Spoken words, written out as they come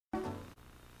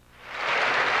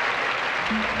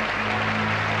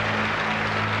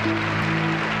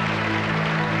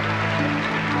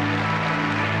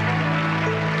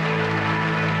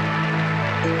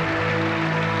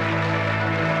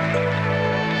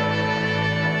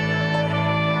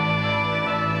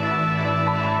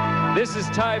This is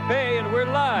Taipei, and we're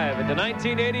live at the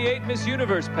 1988 Miss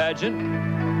Universe pageant.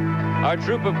 Our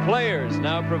troupe of players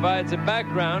now provides a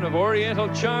background of oriental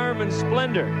charm and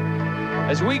splendor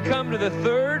as we come to the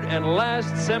third and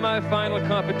last semifinal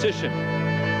competition.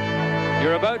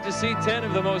 You're about to see 10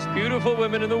 of the most beautiful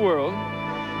women in the world,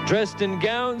 dressed in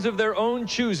gowns of their own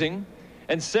choosing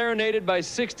and serenaded by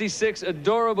 66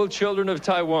 adorable children of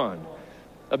Taiwan.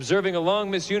 Observing a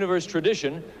long Miss Universe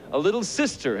tradition, a little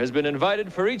sister has been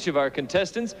invited for each of our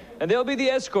contestants, and they'll be the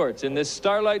escorts in this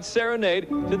starlight serenade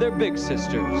to their big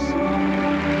sisters.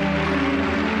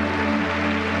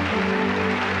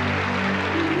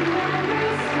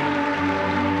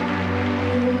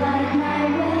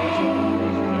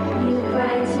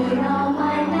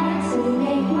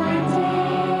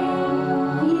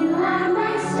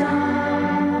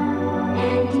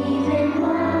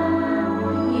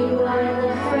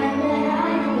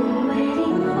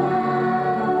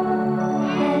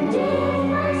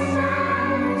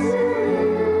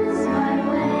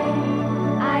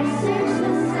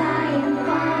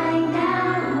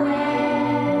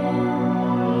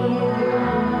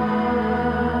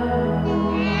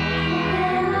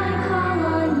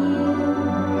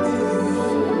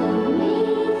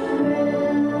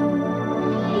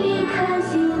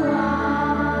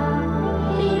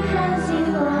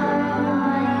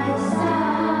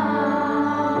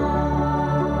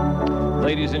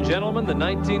 Ladies and gentlemen, the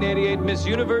 1988 Miss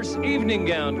Universe Evening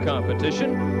Gown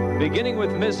Competition, beginning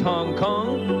with Miss Hong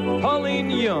Kong, Pauline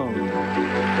Young.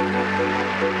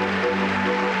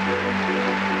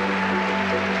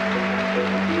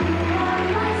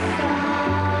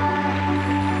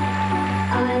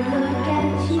 I look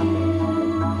at you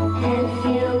and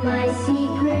feel my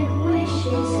secret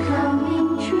wishes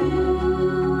coming true.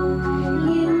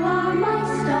 You are my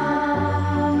star.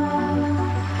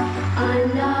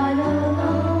 I'm not alone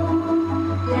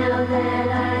now that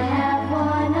I have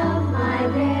one of my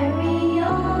very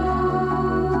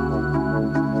own.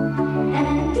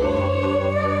 And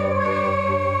even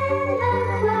when the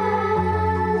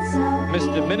clouds are Miss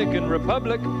Dominican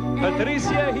Republic,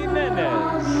 Patricia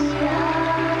Jimenez.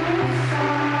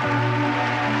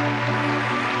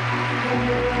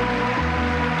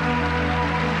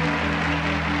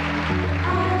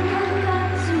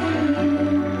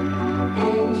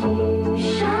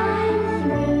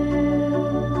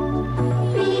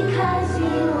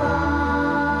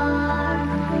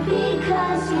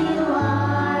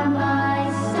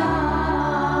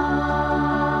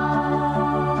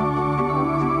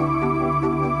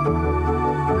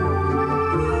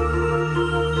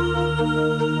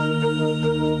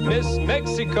 Miss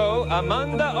Mexico,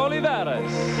 Amanda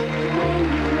Olivares.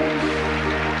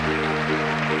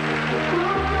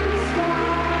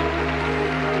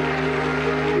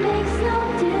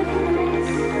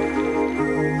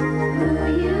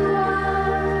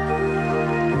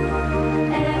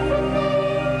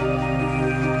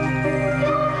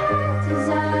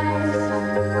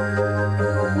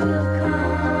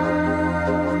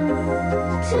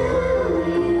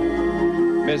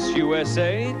 Miss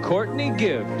USA, Courtney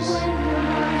Gibbs.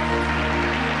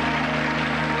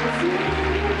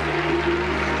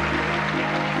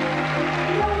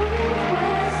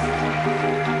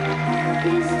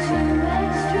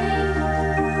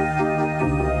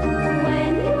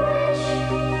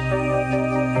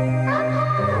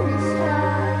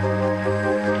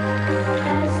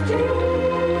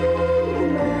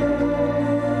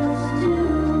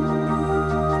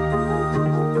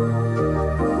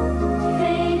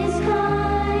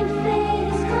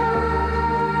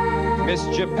 Miss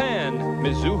Japan,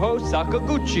 Mizuho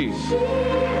Sakaguchi.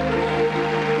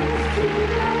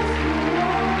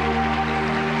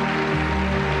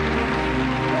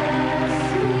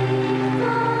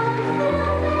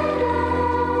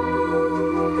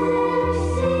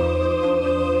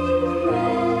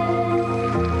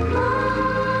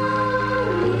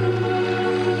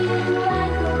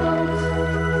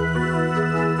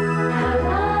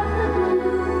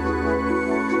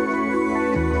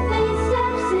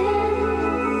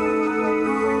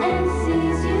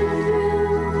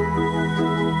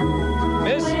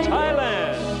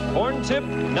 Tip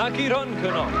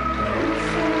Nakironkono.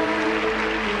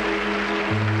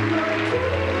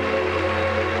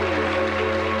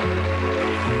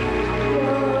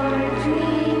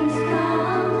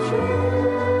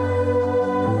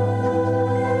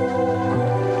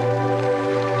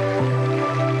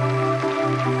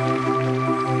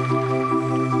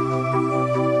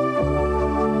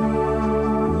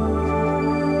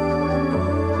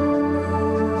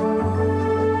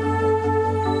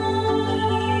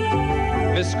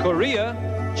 Miss Korea,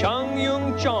 Chang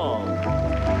Yung Chong.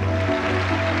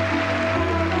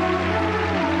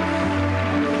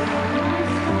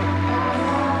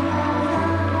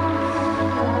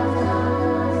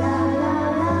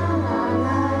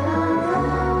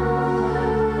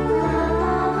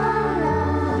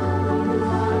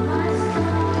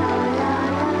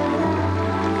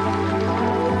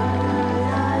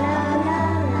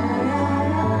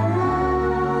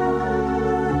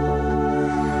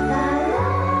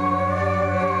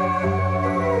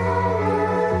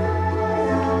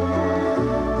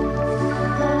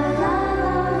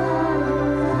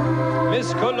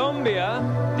 Miss Colombia,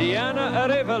 Diana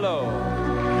Arevalo.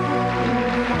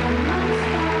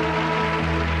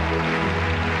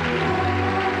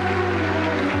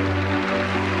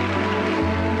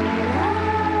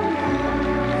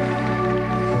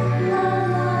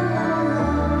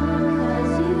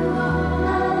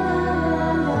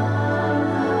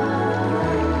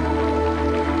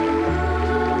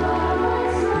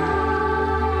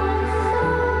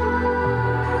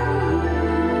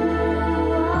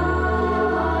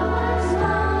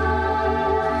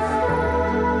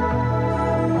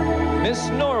 Miss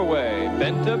Norway,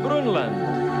 Bente Brunland.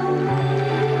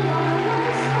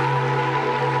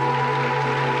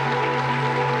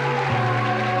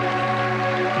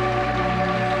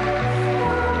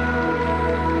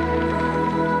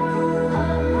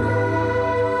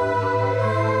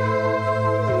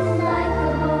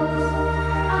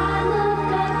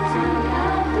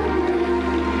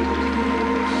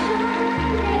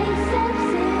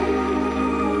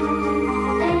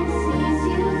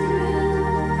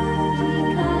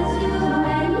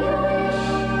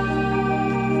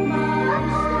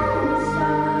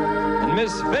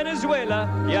 Miss Venezuela,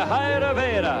 Yahaira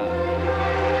Vera.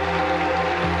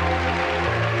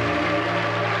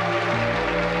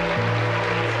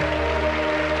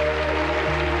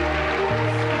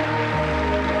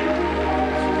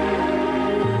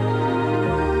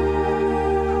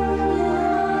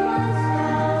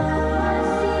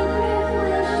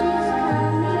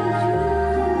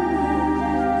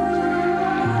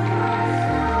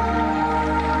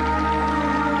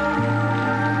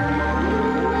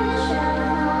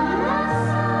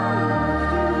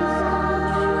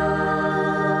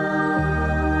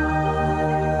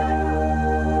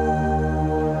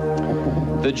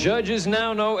 The judges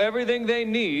now know everything they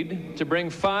need to bring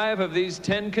 5 of these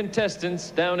 10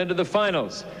 contestants down into the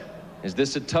finals. Is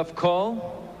this a tough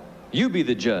call? You be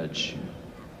the judge.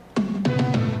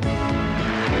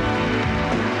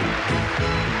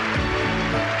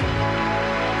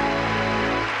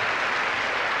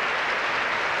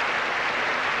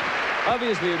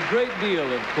 Obviously, a great deal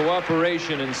of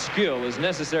cooperation and skill is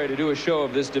necessary to do a show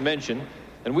of this dimension.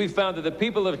 And we found that the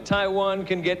people of Taiwan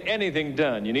can get anything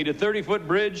done. You need a 30-foot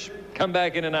bridge, come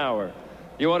back in an hour.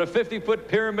 You want a 50-foot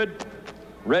pyramid,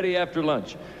 ready after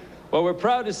lunch. Well, we're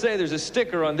proud to say there's a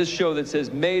sticker on this show that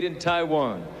says Made in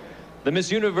Taiwan. The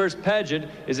Miss Universe pageant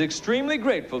is extremely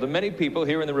grateful to many people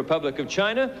here in the Republic of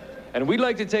China, and we'd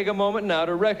like to take a moment now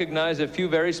to recognize a few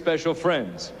very special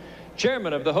friends.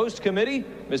 Chairman of the host committee,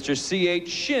 Mr. C.H.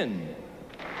 Shin.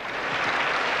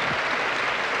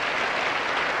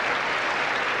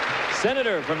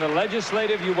 Senator from the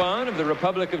Legislative Yuan of the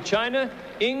Republic of China,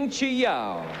 Ng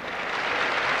Chi-yao.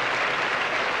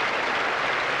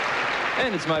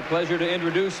 And it's my pleasure to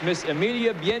introduce Miss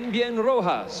Emilia Bien Bien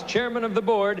Rojas, Chairman of the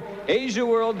Board, Asia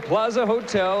World Plaza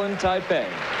Hotel in Taipei.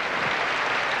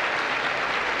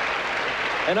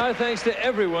 And our thanks to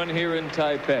everyone here in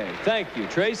Taipei. Thank you.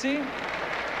 Tracy?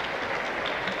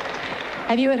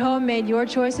 Have you at home made your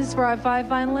choices for our 5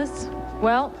 finalists?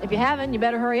 Well, if you haven't, you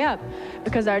better hurry up,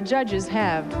 because our judges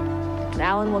have. And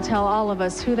Alan will tell all of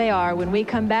us who they are when we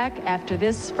come back after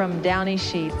this from Downey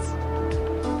Sheets.